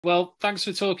Well, thanks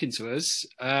for talking to us.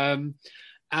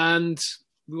 And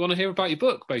we want to hear about your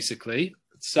book, basically.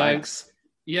 So, Thanks.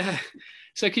 yeah.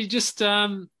 So, can you just,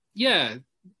 yeah,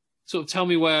 sort of tell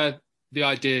me where the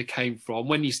idea came from,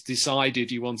 when you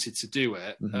decided you wanted to do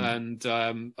it,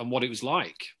 Mhm. and what it was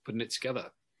like putting it together?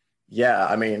 Yeah,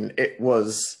 I mean,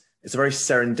 it's a very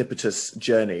serendipitous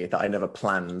journey that I never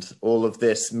planned. All of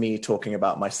this, me talking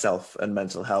about myself and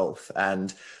mental health,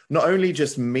 and not only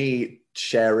just me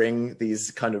sharing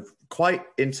these kind of quite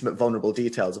intimate, vulnerable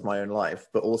details of my own life,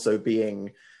 but also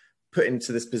being put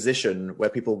into this position where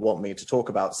people want me to talk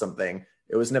about something.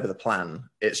 It was never the plan.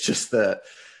 It's just that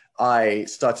I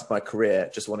started my career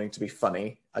just wanting to be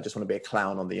funny. I just want to be a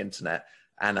clown on the internet.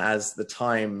 And as the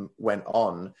time went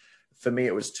on, for me,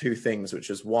 it was two things, which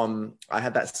was one, I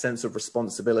had that sense of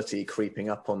responsibility creeping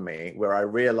up on me where I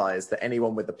realized that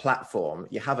anyone with the platform,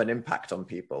 you have an impact on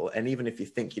people. And even if you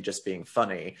think you're just being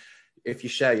funny, if you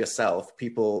share yourself,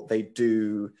 people, they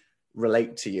do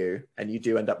relate to you and you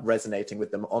do end up resonating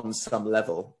with them on some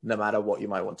level, no matter what you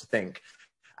might want to think.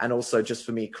 And also just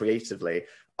for me creatively,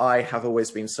 I have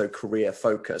always been so career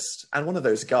focused and one of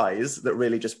those guys that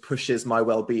really just pushes my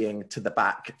well-being to the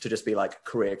back to just be like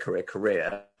career, career,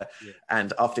 career. Yeah.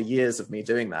 And after years of me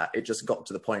doing that, it just got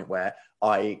to the point where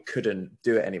I couldn't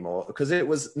do it anymore because it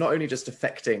was not only just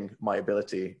affecting my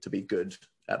ability to be good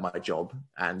at my job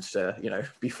and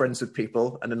be friends with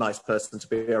people and a nice person to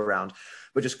be around,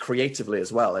 but just creatively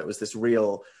as well. It was this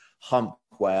real hump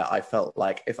where I felt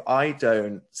like if I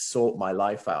don't sort my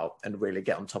life out and really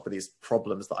get on top of these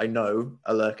problems that I know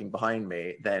are lurking behind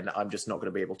me, then I'm just not going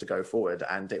to be able to go forward.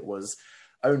 And it was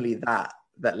only that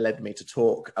led me to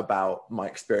talk about my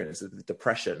experiences with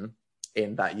depression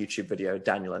in that YouTube video,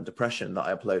 Daniel and Depression, that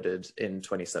I uploaded in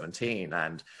 2017.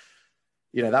 And,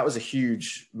 that was a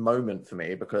huge moment for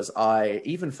me because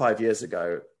even 5 years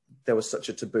ago, there was such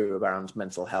a taboo around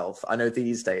mental health. I know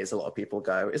these days a lot of people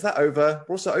go, is that over?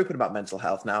 We're also open about mental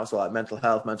health now. So like mental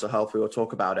health, we will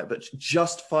talk about it. But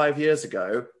just 5 years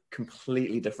ago,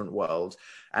 completely different world.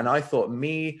 And I thought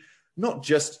not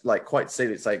just like quite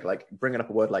silly, it's like bringing up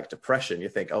a word like depression, you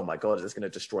think, oh my God, is this going to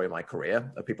destroy my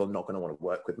career? Are people not going to want to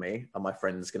work with me? Are my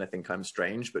friends going to think I'm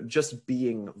strange? But just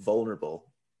being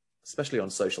vulnerable, especially on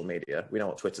social media, we know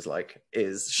what Twitter's like,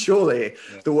 is surely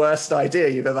the worst idea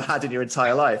you've ever had in your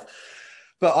entire life.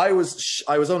 But I was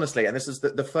honestly, and this is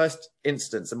the first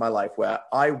instance in my life where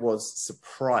I was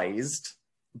surprised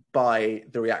by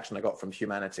the reaction I got from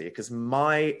humanity, because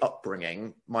my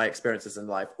upbringing, my experiences in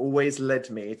life always led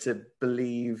me to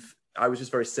believe I was just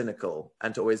very cynical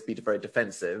and to always be very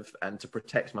defensive and to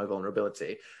protect my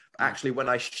vulnerability. Actually, when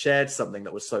I shared something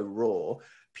that was so raw,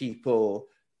 people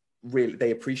really, they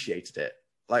appreciated it.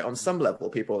 Like on some level,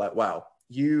 people were like, wow,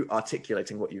 you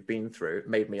articulating what you've been through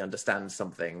made me understand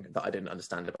something that I didn't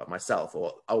understand about myself.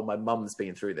 Or, oh, my mum's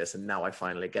been through this and now I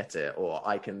finally get it. Or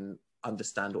I can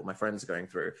understand what my friends are going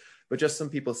through. But just some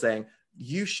people saying,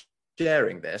 you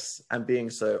sharing this and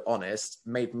being so honest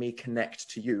made me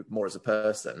connect to you more as a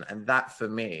person. And that for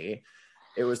me,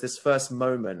 it was this first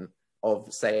moment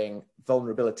of saying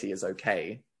vulnerability is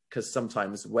okay. Because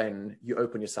sometimes when you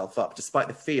open yourself up, despite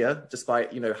the fear,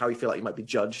 despite, how you feel like you might be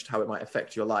judged, how it might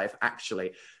affect your life,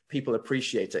 actually, people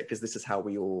appreciate it because this is how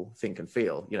we all think and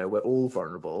feel. We're all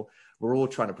vulnerable. We're all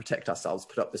trying to protect ourselves,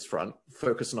 put up this front,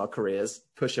 focus on our careers,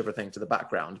 push everything to the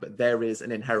background. But there is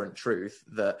an inherent truth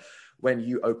that when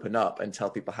you open up and tell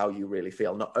people how you really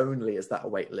feel, not only is that a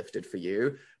weight lifted for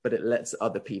you, but it lets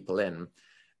other people in.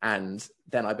 And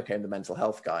then I became the mental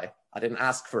health guy. I didn't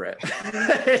ask for it.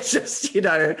 It just,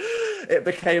 it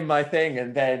became my thing.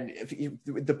 And then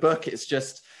the book, it's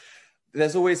just,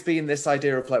 there's always been this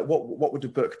idea of like, what would a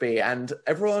book be? And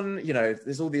everyone,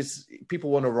 there's all these people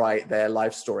want to write their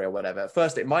life story or whatever.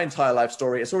 First, my entire life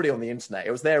story, it's already on the internet.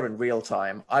 It was there in real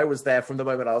time. I was there from the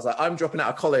moment I was like, I'm dropping out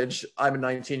of college. I'm a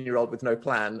 19-year-old with no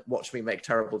plan. Watch me make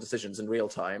terrible decisions in real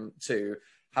time, to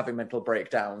having mental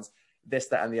breakdowns, this,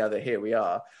 that, and the other. Here we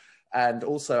are. And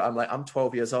also I'm like, I'm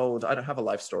 12 years old. I don't have a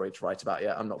life story to write about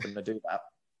yet. I'm not going to do that.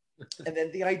 And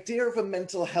then the idea of a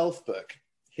mental health book,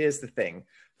 here's the thing.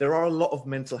 There are a lot of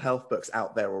mental health books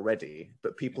out there already,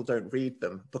 but people don't read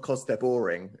them because they're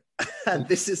boring. And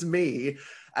this is me.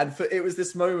 And it was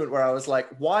this moment where I was like,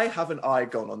 why haven't I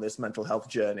gone on this mental health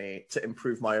journey to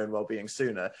improve my own well-being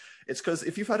sooner? It's because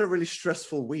if you've had a really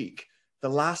stressful week, the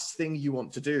last thing you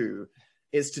want to do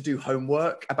is to do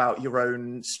homework about your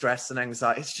own stress and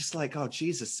anxiety. It's just like, oh,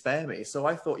 Jesus, spare me. So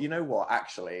I thought, you know what,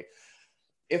 actually,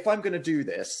 if I'm going to do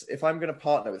this, if I'm going to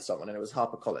partner with someone, and it was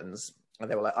HarperCollins, and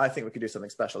they were like, I think we could do something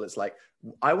special. It's like,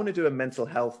 I want to do a mental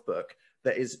health book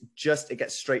that is just, it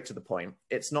gets straight to the point.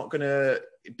 It's not going to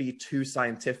be too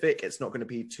scientific. It's not going to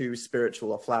be too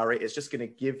spiritual or flowery. It's just going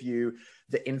to give you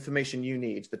the information you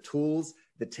need, the tools,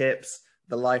 the tips,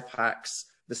 the life hacks,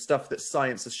 the stuff that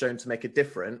science has shown to make a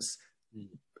difference,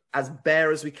 as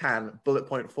bare as we can, bullet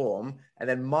point form. And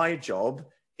then my job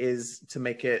is to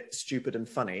make it stupid and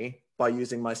funny by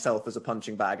using myself as a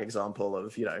punching bag example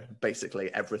of, you know,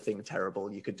 basically everything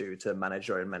terrible you could do to manage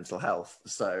your own mental health.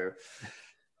 So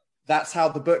that's how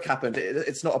the book happened.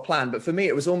 It's not a plan, but for me,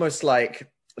 it was almost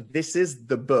like, this is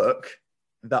the book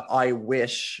that I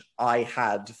wish I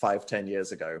had 5-10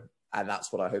 years ago. And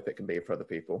that's what I hope it can be for other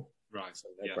people. Right. So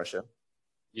no pressure.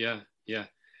 Yeah. Yeah.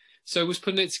 So was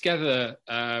putting it together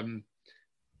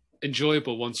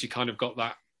enjoyable once you kind of got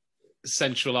that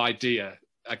central idea,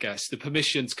 I guess, the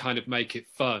permission to kind of make it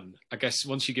fun? I guess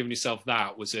once you've given yourself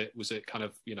that, was it kind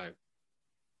of, you know,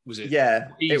 was it? Yeah,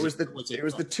 easy? it was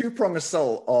the two-prong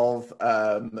assault of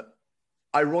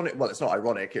ironic. Well, it's not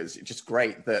ironic. It was just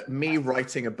great that me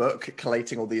writing a book,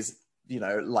 collating all these, you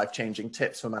know, life-changing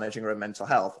tips for managing your own mental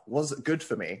health was good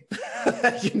for me.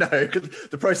 You know, 'cause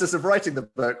the process of writing the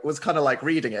book was kind of like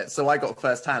reading it. So I got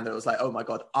firsthand that it was like, oh my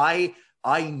God, I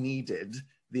needed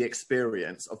the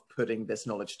experience of putting this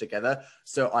knowledge together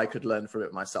so I could learn from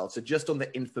it myself. So just on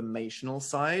the informational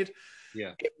side,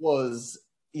 it was,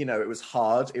 you know, it was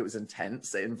hard, it was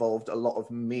intense. It involved a lot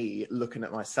of me looking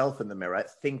at myself in the mirror,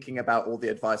 thinking about all the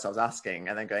advice I was asking,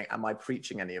 and then going, am I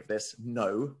preaching any of this?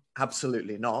 No,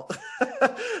 absolutely not.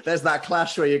 There's that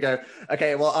clash where you go,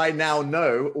 okay, well, I now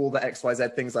know all the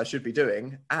XYZ things I should be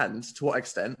doing, and to what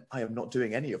extent I am not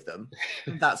doing any of them.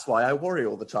 That's why I worry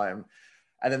all the time.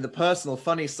 And then the personal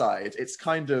funny side, it's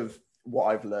kind of what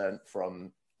I've learned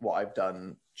from what I've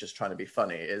done just trying to be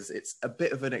funny, is it's a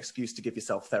bit of an excuse to give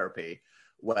yourself therapy,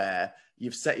 where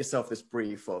you've set yourself this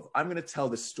brief of, I'm going to tell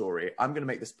this story, I'm going to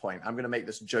make this point, I'm going to make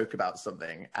this joke about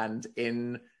something. And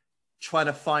in trying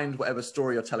to find whatever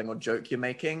story you're telling or joke you're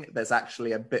making, there's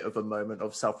actually a bit of a moment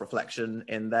of self-reflection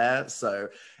in there. So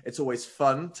it's always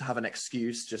fun to have an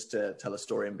excuse just to tell a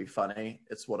story and be funny.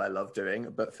 It's what I love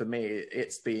doing. But for me,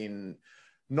 it's been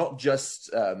not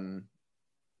just an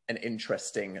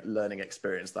interesting learning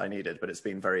experience that I needed, but it's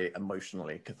been very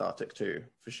emotionally cathartic too,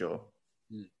 for sure.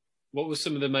 What were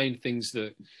some of the main things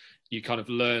that you kind of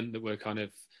learned that were kind of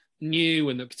new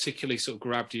and that particularly sort of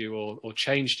grabbed you or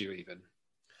changed you even?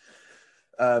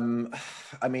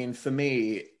 I mean, for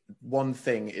me, one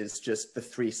thing is just the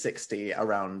 360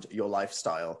 around your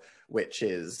lifestyle, which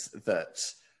is that,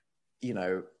 you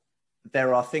know,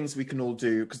 there are things we can all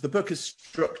do, because the book is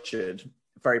structured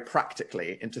very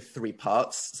practically into 3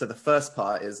 parts. So the first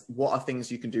part is, what are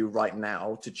things you can do right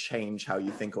now to change how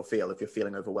you think or feel if you're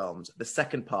feeling overwhelmed? The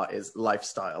second part is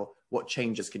lifestyle. What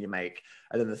changes can you make?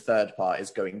 And then the third part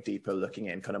is going deeper, looking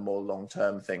in kind of more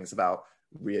long-term things about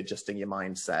readjusting your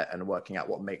mindset and working out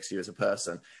what makes you as a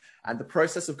person. And the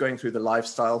process of going through the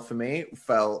lifestyle for me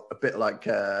felt a bit like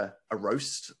a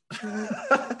roast,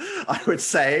 I would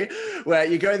say, where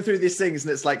you're going through these things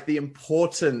and it's like the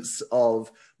importance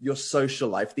of your social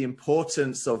life, the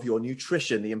importance of your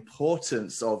nutrition, the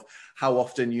importance of how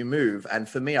often you move. And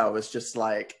for me, I was just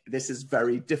like, this is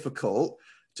very difficult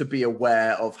to be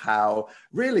aware of how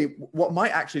really what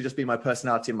might actually just be my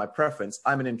personality and my preference.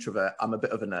 I'm an introvert. I'm a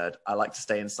bit of a nerd. I like to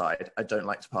stay inside. I don't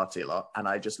like to party a lot. And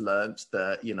I just learned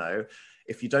that, you know,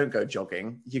 if you don't go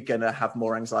jogging, you're going to have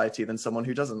more anxiety than someone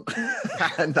who doesn't.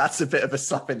 And that's a bit of a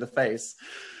slap in the face.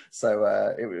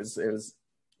 So it was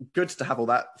good to have all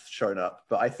that shown up.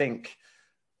 But I think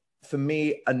for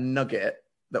me, a nugget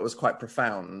that was quite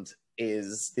profound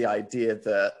is the idea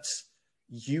that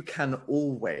you can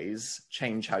always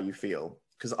change how you feel.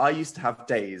 Because I used to have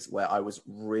days where I was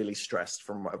really stressed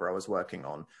from whatever I was working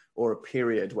on, or a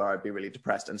period where I'd be really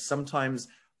depressed. And sometimes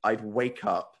I'd wake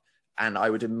up and I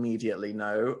would immediately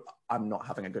know I'm not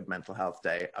having a good mental health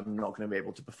day. I'm not going to be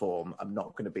able to perform. I'm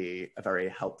not going to be a very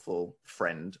helpful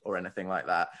friend or anything like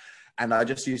that. And I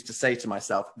just used to say to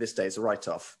myself, this day's a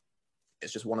write-off.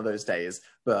 It's just one of those days.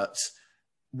 But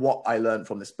what I learned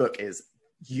from this book is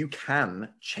you can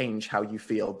change how you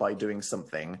feel by doing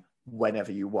something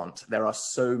whenever you want. There are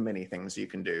so many things you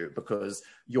can do because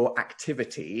your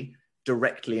activity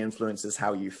directly influences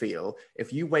how you feel.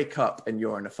 If you wake up and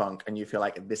you're in a funk and you feel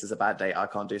like this is a bad day, I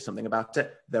can't do something about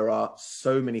it, there are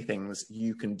so many things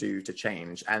you can do to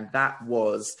change. And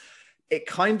it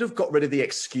kind of got rid of the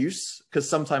excuse, because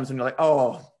sometimes when you're like,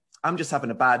 oh, I'm just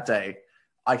having a bad day,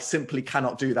 I simply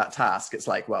cannot do that task. It's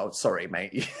like, well, sorry,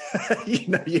 mate. You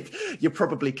know, you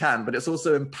probably can, but it's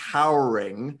also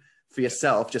empowering for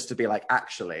yourself just to be like,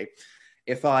 actually,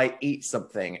 If I eat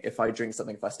something, if I drink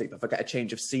something, if I sleep, if I get a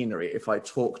change of scenery, if I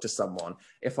talk to someone,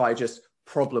 if I just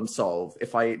problem solve,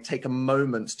 if I take a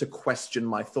moment to question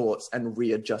my thoughts and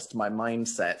readjust my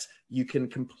mindset, you can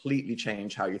completely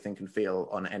change how you think and feel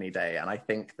on any day. And I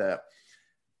think that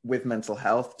with mental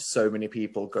health, so many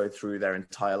people go through their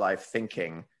entire life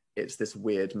thinking it's this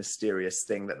weird, mysterious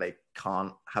thing that they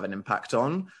can't have an impact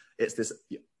on. It's this,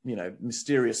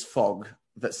 mysterious fog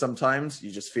that sometimes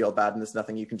you just feel bad and there's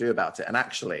nothing you can do about it. And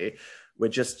actually, we're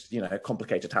just,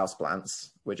 complicated houseplants.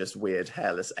 We're just weird,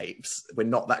 hairless apes. We're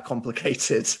not that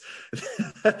complicated.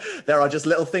 There are just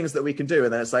little things that we can do.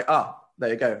 And then it's like, there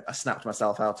you go. I snapped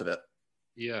myself out of it.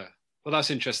 Yeah. Well, that's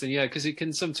interesting. Yeah, because it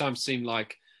can sometimes seem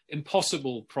like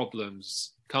impossible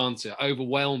problems, can't it?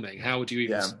 Overwhelming. How would you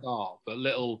even start? But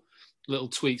little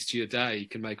tweaks to your day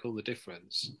can make all the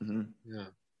difference. Mm-hmm.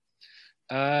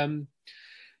 Yeah.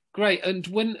 Great.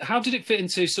 And how did it fit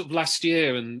into sort of last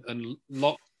year and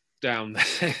lockdown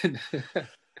then?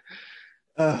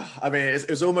 I mean, it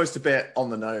was almost a bit on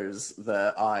the nose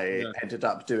that I ended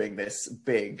up doing this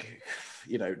big,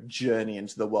 journey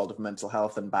into the world of mental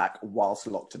health and back whilst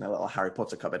locked in a little Harry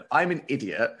Potter cupboard. I'm an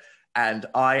idiot, and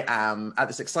I am at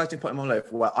this exciting point in my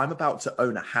life where I'm about to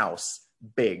own a house.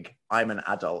 Big. I'm an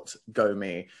adult. Go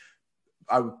me.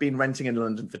 I've been renting in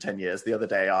London for 10 years. The other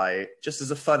day, I, just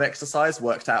as a fun exercise,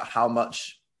 worked out how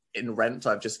much in rent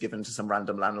I've just given to some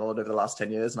random landlord over the last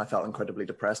 10 years. And I felt incredibly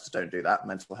depressed. Don't do that.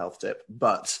 Mental health tip.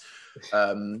 But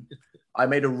I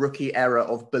made a rookie error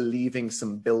of believing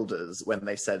some builders when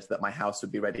they said that my house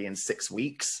would be ready in 6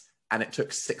 weeks. And it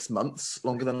took 6 months,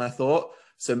 longer than I thought.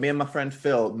 So me and my friend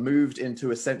Phil moved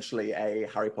into essentially a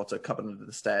Harry Potter cupboard under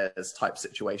the stairs type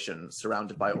situation,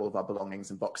 surrounded by all of our belongings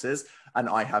and boxes. And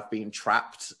I have been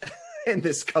trapped in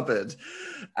this cupboard.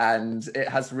 And it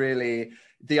has really,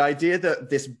 the idea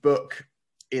that this book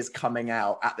is coming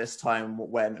out at this time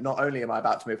when not only am I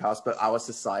about to move house, but our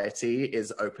society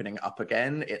is opening up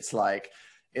again. It's like,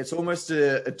 it's almost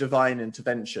a divine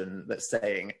intervention that's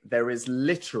saying there is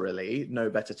literally no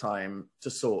better time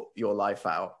to sort your life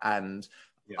out. And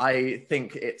I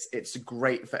think it's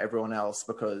great for everyone else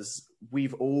because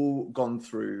we've all gone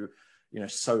through,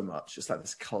 so much. It's like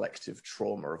this collective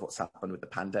trauma of what's happened with the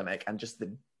pandemic and just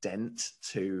the dent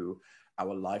to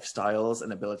our lifestyles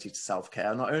and ability to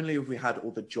self-care. Not only have we had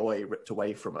all the joy ripped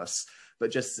away from us,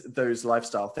 but just those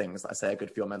lifestyle things that I say are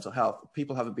good for your mental health.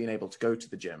 People haven't been able to go to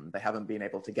the gym. They haven't been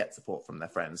able to get support from their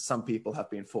friends. Some people have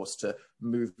been forced to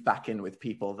move back in with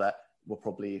people that were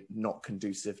probably not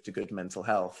conducive to good mental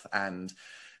health. And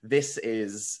this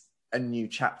is a new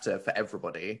chapter for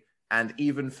everybody. And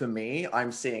even for me,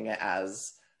 I'm seeing it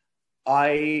as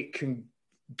I can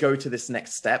go to this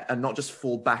next step and not just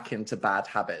fall back into bad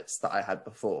habits that I had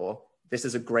before. This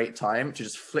is a great time to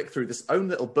just flick through this own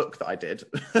little book that I did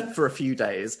for a few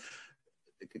days,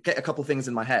 get a couple things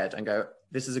in my head and go,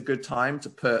 this is a good time to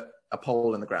put a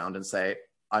pole in the ground and say,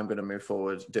 I'm going to move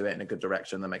forward, do it in a good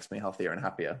direction that makes me healthier and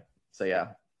happier. So yeah.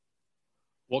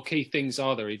 What key things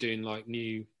are there? Are you doing like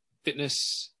new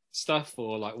fitness stuff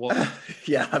or like what?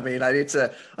 Yeah, I mean, I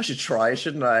should try,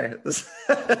 shouldn't I?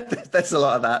 There's a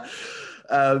lot of that.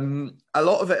 A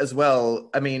lot of it as well.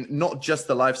 I mean, not just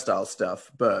the lifestyle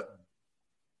stuff, but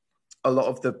a lot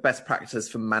of the best practices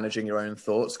for managing your own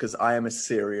thoughts, because I am a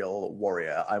serial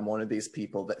worrier. I'm one of these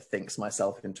people that thinks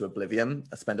myself into oblivion.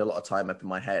 I spend a lot of time up in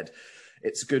my head.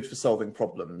 It's good for solving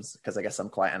problems because I guess I'm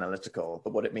quite analytical,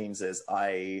 but what it means is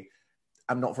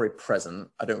I'm not very present.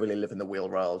 I don't really live in the real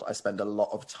world. I spend a lot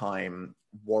of time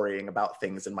worrying about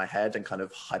things in my head and kind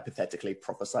of hypothetically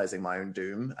prophesizing my own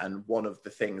doom. And one of the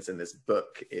things in this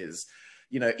book is,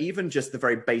 even just the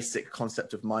very basic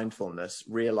concept of mindfulness,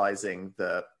 realizing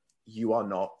that you are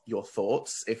not your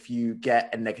thoughts. If you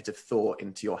get a negative thought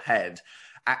into your head,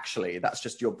 actually, that's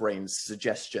just your brain's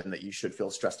suggestion that you should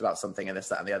feel stressed about something and this,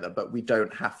 that, and the other. But we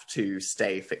don't have to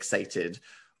stay fixated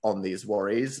on these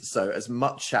worries. So as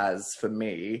much as for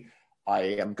me, I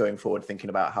am going forward thinking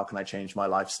about how can I change my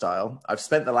lifestyle. I've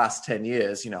spent the last 10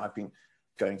 years, I've been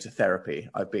going to therapy.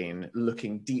 I've been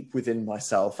looking deep within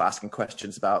myself, asking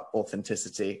questions about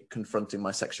authenticity, confronting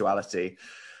my sexuality.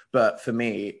 But for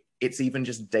me, it's even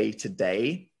just day to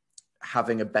day,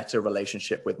 having a better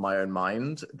relationship with my own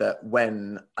mind, that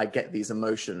when I get these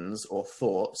emotions or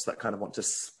thoughts that kind of want to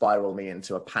spiral me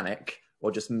into a panic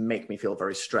or just make me feel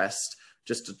very stressed,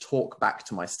 just to talk back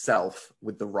to myself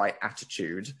with the right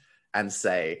attitude and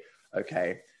say,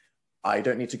 okay, I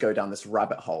don't need to go down this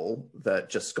rabbit hole that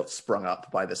just got sprung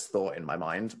up by this thought in my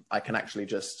mind. I can actually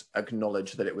just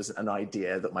acknowledge that it was an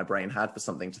idea that my brain had for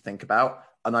something to think about,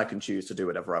 and I can choose to do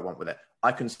whatever I want with it.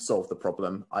 I can solve the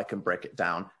problem. I can break it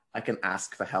down. I can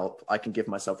ask for help, I can give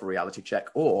myself a reality check,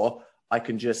 or I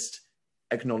can just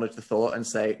acknowledge the thought and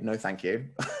say, no, thank you.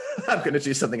 I'm going to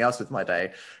do something else with my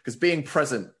day. Because being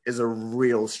present is a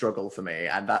real struggle for me.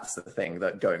 And that's the thing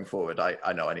that going forward,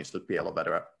 I know I need to be a lot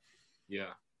better at.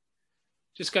 Yeah.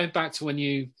 Just going back to when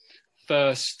you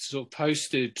first sort of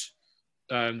posted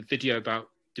video about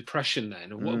depression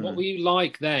then, what were you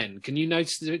like then? Can you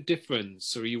notice the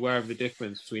difference, or are you aware of the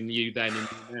difference between you then and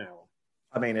you now?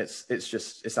 I mean, it's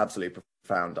absolutely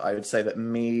profound. I would say that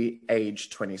me, age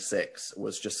 26,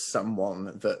 was just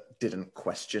someone that didn't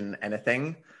question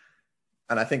anything.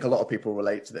 And I think a lot of people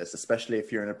relate to this, especially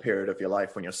if you're in a period of your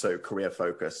life when you're so career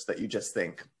focused that you just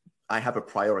think, I have a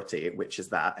priority, which is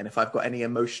that. And if I've got any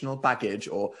emotional baggage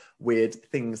or weird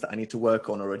things that I need to work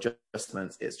on or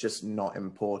adjustments, it's just not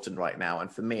important right now.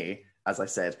 And for me, as I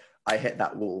said, I hit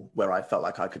that wall where I felt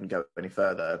like I couldn't go any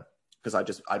further because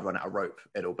I'd run out of rope,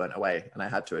 it all burnt away, and I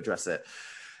had to address it.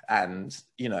 And,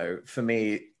 you know, for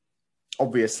me,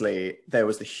 obviously, there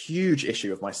was the huge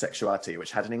issue of my sexuality,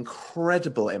 which had an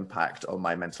incredible impact on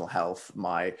my mental health,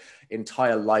 my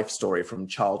entire life story from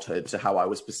childhood to how I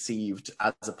was perceived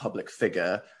as a public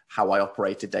figure, how I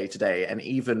operated day to day, and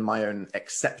even my own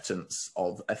acceptance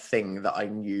of a thing that I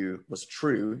knew was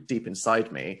true deep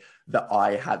inside me that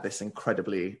I had this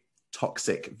incredibly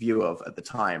toxic view of at the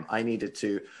time. I needed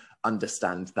to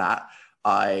understand that.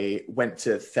 I went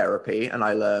to therapy and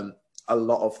I learned a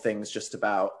lot of things just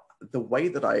about the way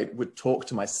that I would talk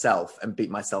to myself and beat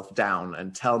myself down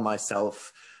and tell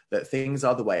myself that things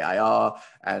are the way I are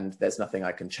and there's nothing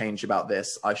I can change about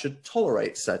this. I should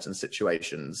tolerate certain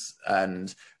situations,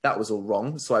 and that was all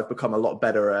wrong. So I've become a lot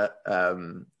better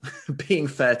at being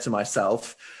fair to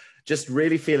myself, just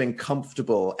really feeling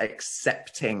comfortable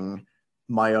accepting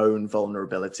my own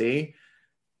vulnerability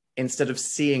instead of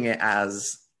seeing it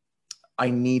as I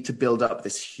need to build up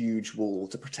this huge wall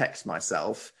to protect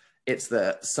myself. It's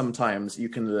that sometimes you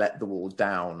can let the wall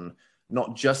down,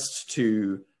 not just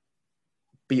to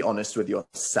be honest with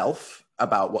yourself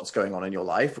about what's going on in your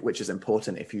life, which is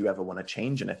important if you ever want to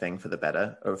change anything for the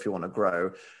better or if you want to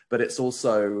grow, but it's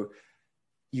also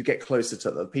you get closer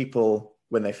to other people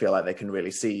when they feel like they can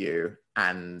really see you.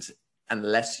 And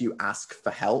unless you ask for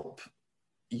help,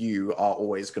 you are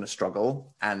always going to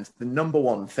struggle. And the number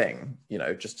one thing, you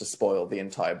know, just to spoil the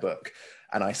entire book,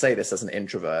 and I say this as an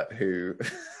introvert who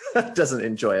doesn't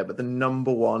enjoy it, but the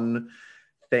number one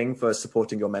thing for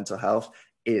supporting your mental health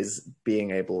is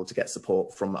being able to get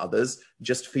support from others,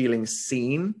 just feeling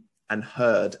seen and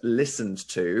heard, listened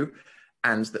to,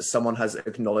 and that someone has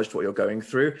acknowledged what you're going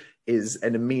through is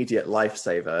an immediate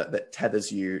lifesaver that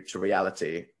tethers you to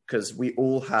reality. Because we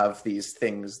all have these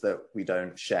things that we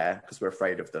don't share because we're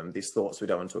afraid of them, these thoughts we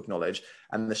don't want to acknowledge,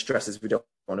 and the stresses we don't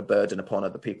want to burden upon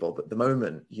other people. But the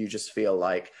moment you just feel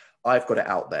like, I've got it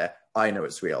out there, I know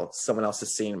it's real, someone else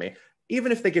has seen me,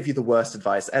 even if they give you the worst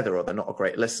advice ever or they're not a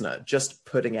great listener, just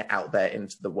putting it out there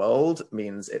into the world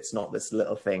means it's not this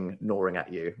little thing gnawing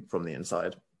at you from the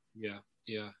inside.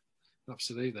 Yeah,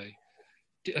 absolutely.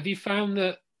 Have you found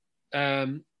that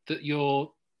that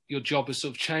your job has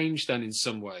sort of changed then in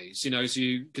some ways, you know, as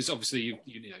you, because obviously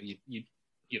you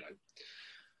know,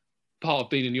 part of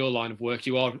being in your line of work,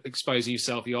 you are exposing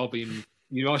yourself,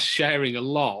 you are sharing a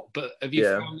lot, but have you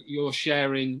found that you're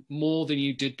sharing more than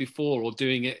you did before, or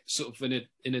doing it sort of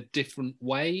in a different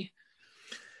way?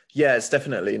 Yeah, it's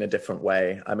definitely in a different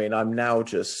way. I mean, I'm now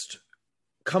just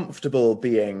comfortable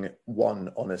being,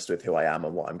 one, honest with who I am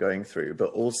and what I'm going through,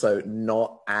 but also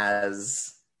not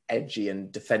as edgy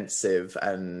and defensive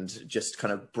and just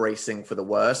kind of bracing for the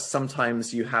worst.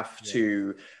 Sometimes you have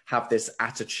to have this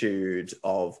attitude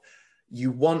of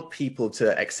you want people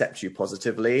to accept you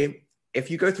positively.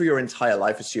 If you go through your entire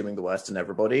life assuming the worst in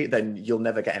everybody, then you'll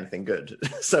never get anything good.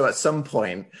 So at some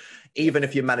point, even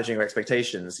if you're managing your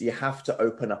expectations, you have to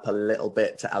open up a little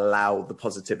bit to allow the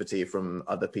positivity from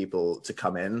other people to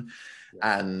come in.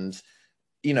 And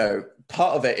you know,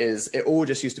 part of it is it all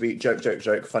just used to be joke, joke,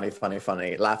 joke, funny, funny,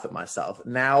 funny, laugh at myself.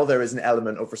 Now there is an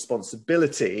element of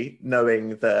responsibility,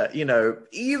 knowing that, you know,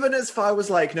 even as if I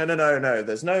was like, no,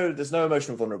 there's no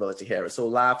emotional vulnerability here. It's all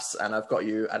laughs and I've got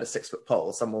you at a 6-foot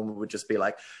pole. Someone would just be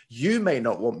like, you may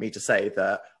not want me to say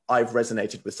that I've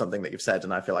resonated with something that you've said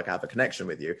and I feel like I have a connection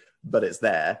with you, but it's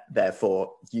there.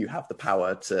 Therefore, you have the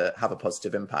power to have a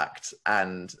positive impact.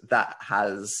 And that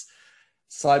has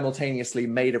simultaneously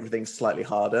made everything slightly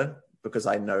harder because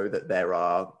I know that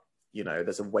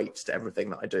there's a weight to everything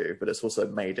that I do, but it's also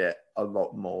made it a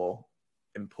lot more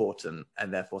important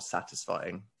and therefore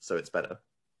satisfying. So it's better.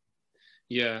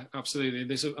 Yeah, absolutely.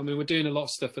 We're doing a lot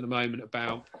of stuff at the moment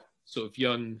about sort of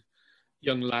young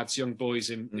young lads, young boys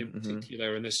in Mm-hmm.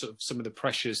 particular, and there's sort of some of the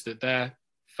pressures that they're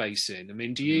facing. I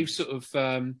mean, do you sort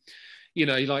of, you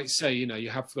know, like say, you know, you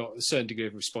have got a certain degree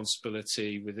of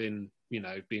responsibility within, you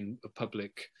know, being a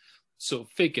public sort of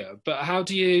figure, but how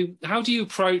do you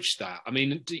approach that? I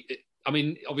mean,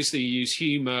 obviously you use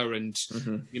humor and,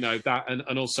 you know, that,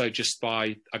 and also just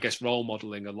by, I guess, role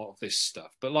modeling a lot of this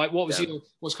stuff. But like,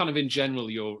 what's kind of in general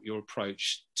your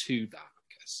approach to that,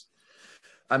 I guess?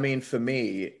 I mean, for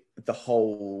me, the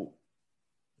whole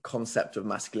concept of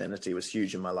masculinity was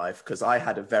huge in my life because I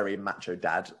had a very macho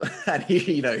dad, and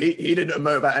he didn't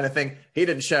emote about anything. He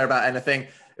didn't share about anything.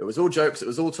 It was all jokes. It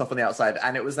was all tough on the outside.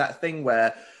 And it was that thing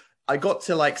where I got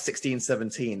to like 16,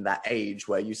 17, that age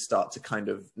where you start to kind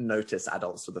of notice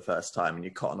adults for the first time and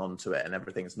you cotton onto it and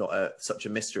everything's not such a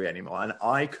mystery anymore. And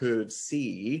I could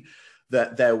see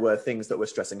that there were things that were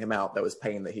stressing him out. There was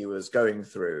pain that he was going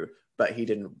through, but he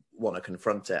didn't want to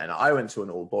confront it. And I went to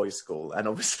an all boys school, and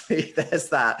obviously there's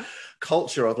that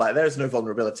culture of like, there's no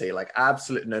vulnerability, like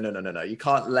absolute no. You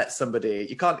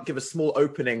can't give a small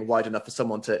opening wide enough for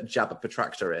someone to jab a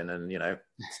protractor in and, you know,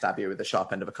 stab you with the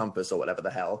sharp end of a compass or whatever the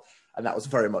hell. And that was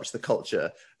very much the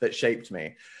culture that shaped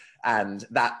me. And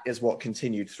that is what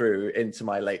continued through into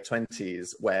my late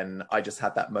 20s, when I just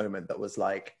had that moment that was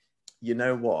like, you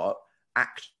know what,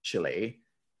 actually,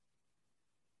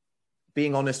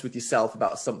 being honest with yourself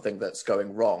about something that's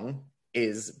going wrong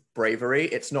is bravery.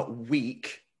 It's not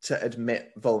weak to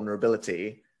admit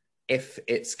vulnerability if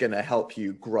it's going to help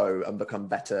you grow and become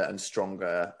better and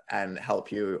stronger and help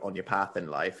you on your path in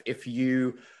life. If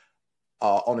you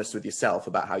are honest with yourself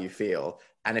about how you feel,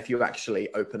 and if you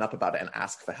actually open up about it and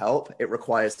ask for help, it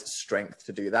requires strength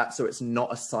to do that. So it's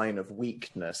not a sign of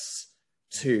weakness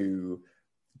to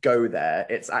go there.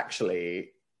 It's actually,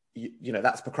 you know,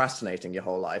 that's procrastinating your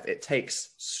whole life. It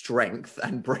takes strength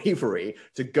and bravery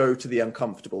to go to the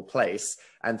uncomfortable place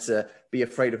and to be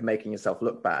afraid of making yourself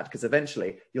look bad, because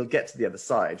eventually you'll get to the other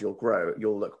side, you'll grow,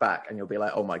 you'll look back and you'll be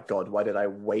like, oh my God, why did I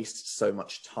waste so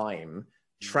much time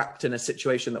trapped in a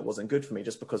situation that wasn't good for me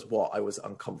just because I was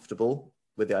uncomfortable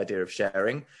with the idea of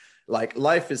sharing. Like,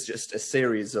 life is just a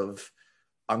series of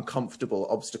uncomfortable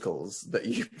obstacles that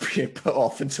you put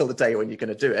off until the day when you're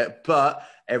going to do it. But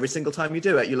every single time you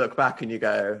do it, you look back and you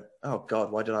go, oh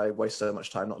God, why did I waste so much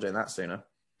time not doing that sooner?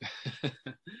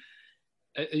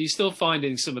 Are you still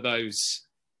finding some of those,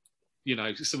 you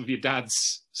know, some of your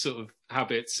dad's sort of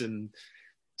habits and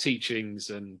teachings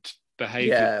and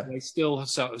behavior? Yeah. They still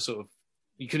sort of,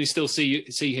 can you still see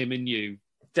him in you?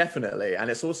 Definitely. And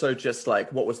it's also just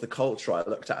like, what was the culture I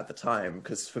looked at the time?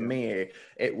 Because for me,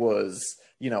 it was,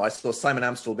 you know, I saw Simon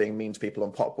Amstel being mean to people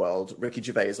on Pop World, Ricky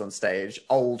Gervais on stage,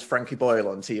 old Frankie Boyle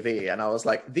on TV. And I was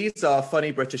like, these are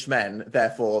funny British men.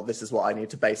 Therefore, this is what I need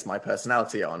to base my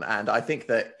personality on. And I think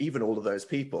that even all of those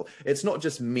people, it's not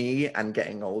just me and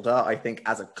getting older. I think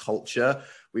as a culture,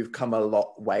 we've come a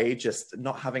lot way, just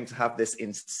not having to have this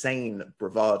insane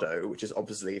bravado, which is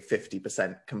obviously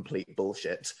 50% complete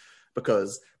bullshit.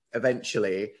 Because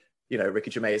eventually, you know,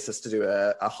 Ricky Gervais has to do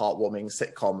a heartwarming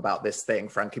sitcom about this thing.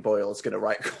 Frankie Boyle's going to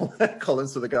write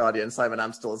columns for The Guardian. Simon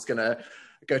Amstel's going to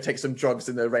go take some drugs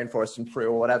in the rainforest in Peru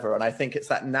or whatever. And I think it's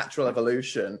that natural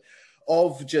evolution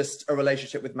of just a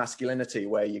relationship with masculinity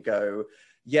where you go,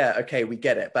 yeah, okay, we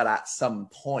get it. But at some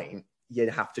point, you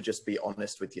have to just be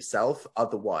honest with yourself.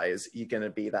 Otherwise, you're going to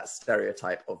be that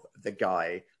stereotype of the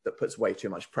guy that puts way too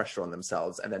much pressure on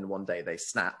themselves. And then one day they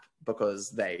snap because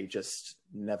they just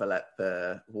never let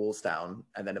the walls down.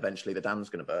 And then eventually the dam's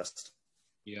going to burst.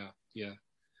 Yeah. Yeah.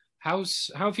 How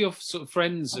have your sort of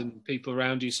friends and people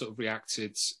around you sort of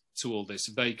reacted to all this?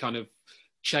 Have they kind of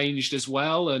changed as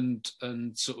well and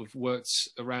sort of worked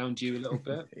around you a little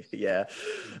bit? Yeah.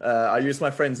 I use my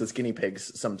friends as guinea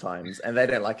pigs sometimes, and they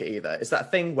don't like it either. It's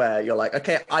that thing where you're like,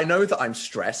 okay, I know that I'm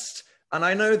stressed and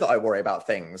I know that I worry about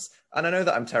things and I know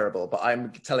that I'm terrible, but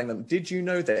I'm telling them, did you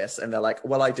know this? And they're like,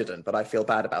 well, I didn't, but I feel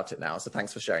bad about it now. So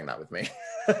thanks for sharing that with me.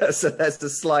 So there's a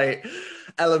slight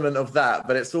element of that,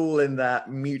 but it's all in that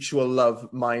mutual love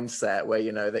mindset where,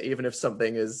 you know, that even if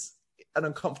something is an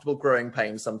uncomfortable growing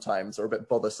pain sometimes or a bit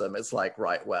bothersome, it's like,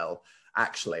 right, well,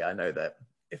 actually, I know that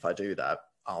if I do that,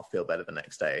 I'll feel better the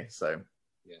next day. So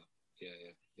yeah.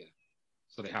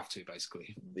 So they have to,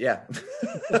 basically. Yeah.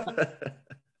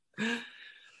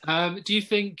 Do you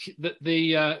think that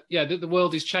the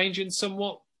world is changing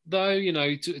somewhat, though? You know,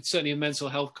 it's certainly a mental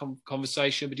health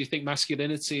conversation, but do you think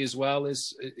masculinity as well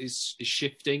is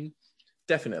shifting?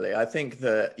 Definitely. I think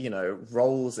that, you know,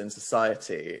 roles in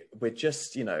society, we're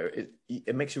just, you know,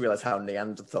 it makes you realize how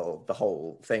Neanderthal the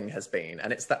whole thing has been.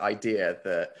 And it's that idea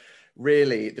that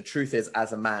really, the truth is,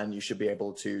 as a man, you should be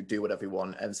able to do whatever you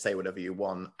want and say whatever you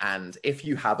want. And if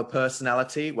you have a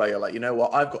personality where you're like, you know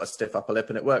what, I've got a stiff upper lip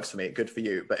and it works for me, good for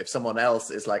you. But if someone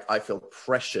else is like, I feel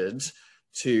pressured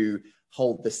to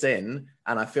hold this in,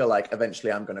 and I feel like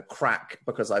eventually I'm going to crack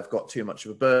because I've got too much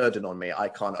of a burden on me, I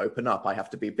can't open up, I have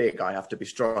to be big, I have to be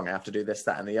strong, I have to do this,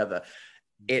 that, and the other.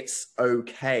 It's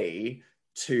okay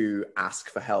to ask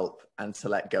for help and to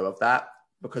let go of that,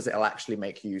 because it'll actually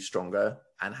make you stronger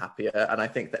and happier. And I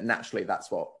think that naturally that's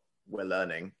what we're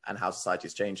learning and how society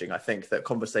is changing. I think that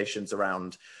conversations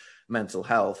around mental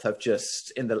health have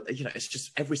just, it's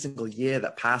just every single year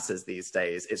that passes these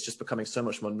days, it's just becoming so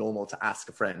much more normal to ask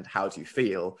a friend, how do you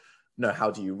feel? No,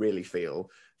 how do you really feel?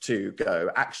 To go,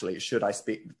 actually, should I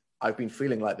speak? I've been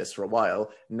feeling like this for a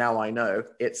while. Now I know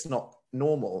it's not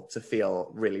normal to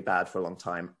feel really bad for a long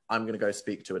time. I'm going to go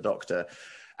speak to a doctor.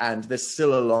 And there's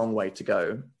still a long way to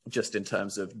go, just in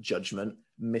terms of judgment,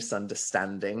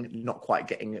 misunderstanding, not quite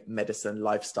getting medicine,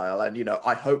 lifestyle. And,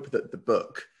 I hope that the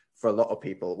book, for a lot of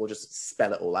people, will just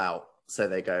spell it all out. So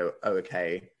they go, oh,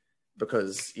 okay.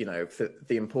 Because, the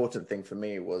important thing for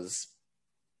me was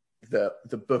the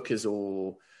book is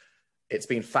all, it's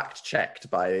been fact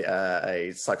checked by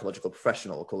a psychological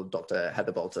professional called Dr.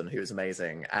 Heather Bolton, who is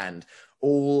amazing. And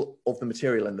all of the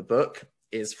material in the book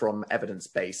is from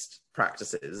evidence-based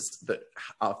practices that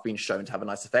have been shown to have a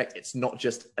nice effect. It's not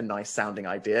just a nice sounding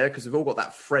idea, because we've all got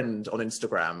that friend on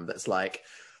Instagram that's like,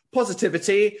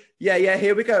 positivity, yeah,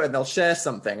 here we go. And they'll share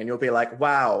something and you'll be like,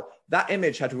 wow, that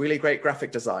image had really great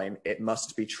graphic design. It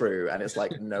must be true. And it's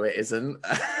like, no, it isn't.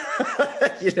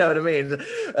 You know what I mean?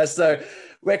 So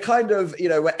we're kind of,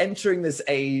 we're entering this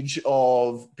age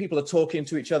of people are talking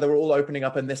to each other, we're all opening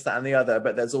up and this, that, and the other,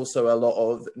 but there's also a lot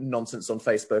of nonsense on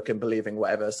Facebook and believing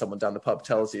whatever someone down the pub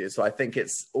tells you. So I think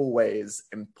it's always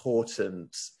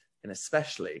important, and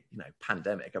especially,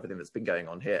 pandemic, everything that's been going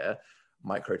on here,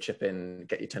 microchip in,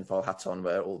 get your tinfoil hat on,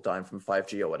 we're all dying from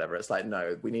 5G or whatever. It's like,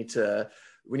 no, we need to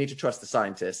trust the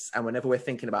scientists. And whenever we're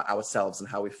thinking about ourselves and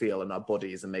how we feel in our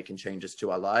bodies and making changes to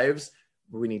our lives,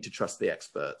 we need to trust the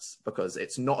experts, because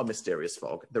it's not a mysterious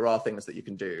fog. There are things that you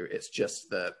can do. It's just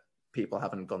that people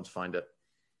haven't gone to find it.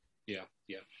 Yeah.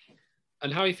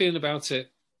 And how are you feeling about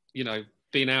it,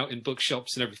 being out in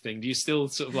bookshops and everything? Do you still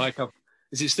sort of like,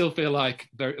 does it still feel like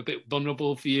a bit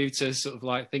vulnerable for you to sort of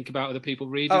like think about other people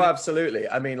reading it? Oh, absolutely.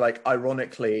 I mean, like,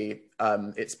 ironically,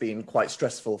 it's been quite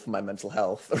stressful for my mental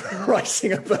health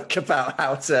writing a book about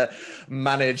how to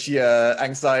manage your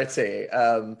anxiety.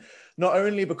 Not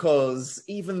only because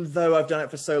even though I've done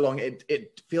it for so long,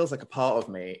 it feels like a part of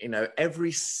me.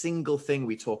 Every single thing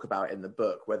we talk about in the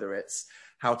book, whether it's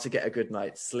how to get a good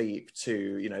night's sleep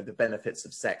to, the benefits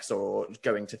of sex, or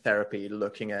going to therapy,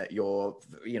 looking at your,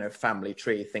 family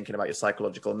tree, thinking about your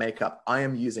psychological makeup. I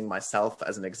am using myself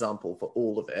as an example for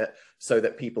all of it so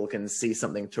that people can see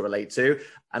something to relate to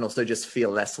and also just feel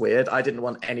less weird. I didn't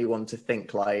want anyone to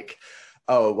think like,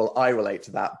 oh, well, I relate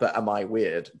to that, but am I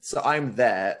weird? So I'm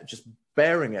there just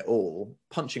bearing it all,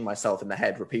 punching myself in the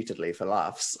head repeatedly for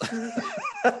laughs.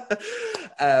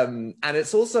 And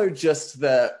it's also just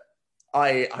that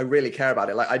I really care about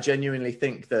it. Like, I genuinely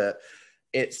think that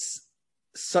it's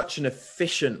such an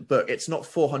efficient book. It's not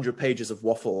 400 pages of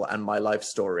waffle and my life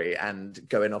story and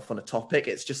going off on a topic.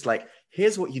 It's just like,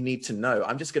 here's what you need to know.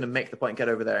 I'm just going to make the point, get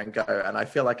over there and go. And I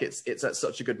feel like it's at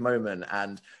such a good moment,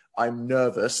 and I'm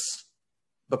nervous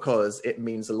because it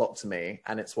means a lot to me,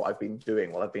 and it's what I've been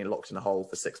doing while I've been locked in a hole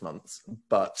for 6 months.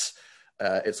 But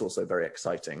it's also very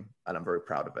exciting, and I'm very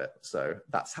proud of it. So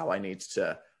that's how I need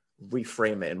to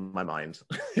reframe it in my mind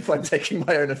if I'm taking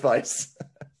my own advice.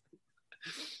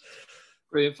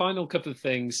 Brilliant. Final couple of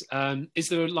things. Is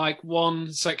there like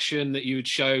one section that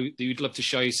you'd love to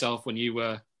show yourself when you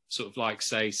were sort of like,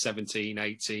 say, 17,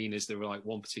 18? Is there like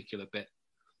one particular bit?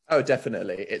 Oh,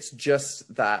 definitely. It's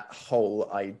just that whole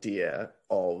idea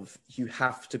of you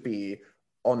have to be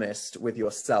honest with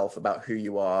yourself about who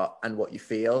you are and what you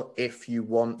feel if you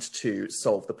want to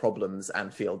solve the problems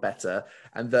and feel better.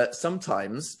 And that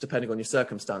sometimes, depending on your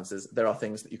circumstances, there are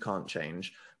things that you can't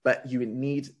change, but you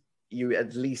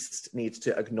at least need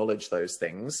to acknowledge those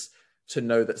things to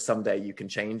know that someday you can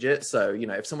change it. So,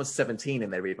 if someone's 17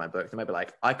 and they read my book, they might be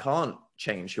like, I can't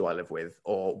change who I live with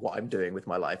or what I'm doing with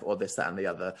my life or this, that, and the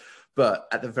other. But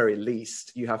at the very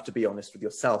least, you have to be honest with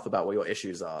yourself about what your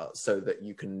issues are so that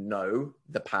you can know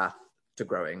the path to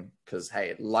growing. Because,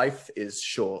 hey, life is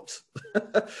short.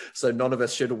 So none of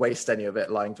us should waste any of it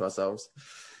lying to ourselves.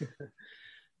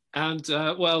 And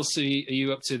what else are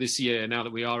you up to this year now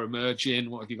that we are emerging?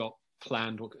 What have you got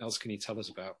planned? What else can you tell us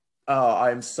about? Oh,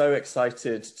 I'm so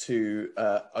excited to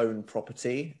own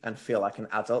property and feel like an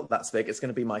adult. That's big. It's going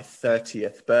to be my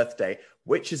 30th birthday,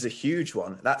 which is a huge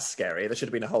one. That's scary. There should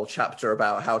have been a whole chapter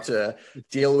about how to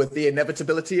deal with the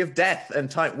inevitability of death and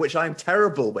time, which I'm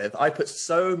terrible with. I put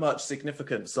so much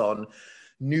significance on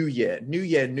new year,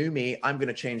 new me. I'm going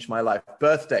to change my life.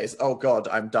 Birthdays. Oh God,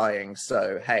 I'm dying.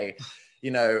 So, hey, you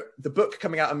know, the book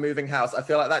coming out and moving house, I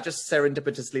feel like that just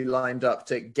serendipitously lined up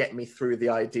to get me through the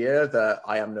idea that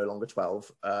I am no longer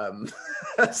 12.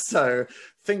 So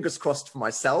fingers crossed for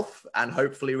myself, and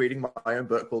hopefully reading my own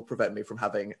book will prevent me from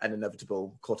having an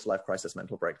inevitable quarter-life crisis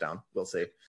mental breakdown. We'll see.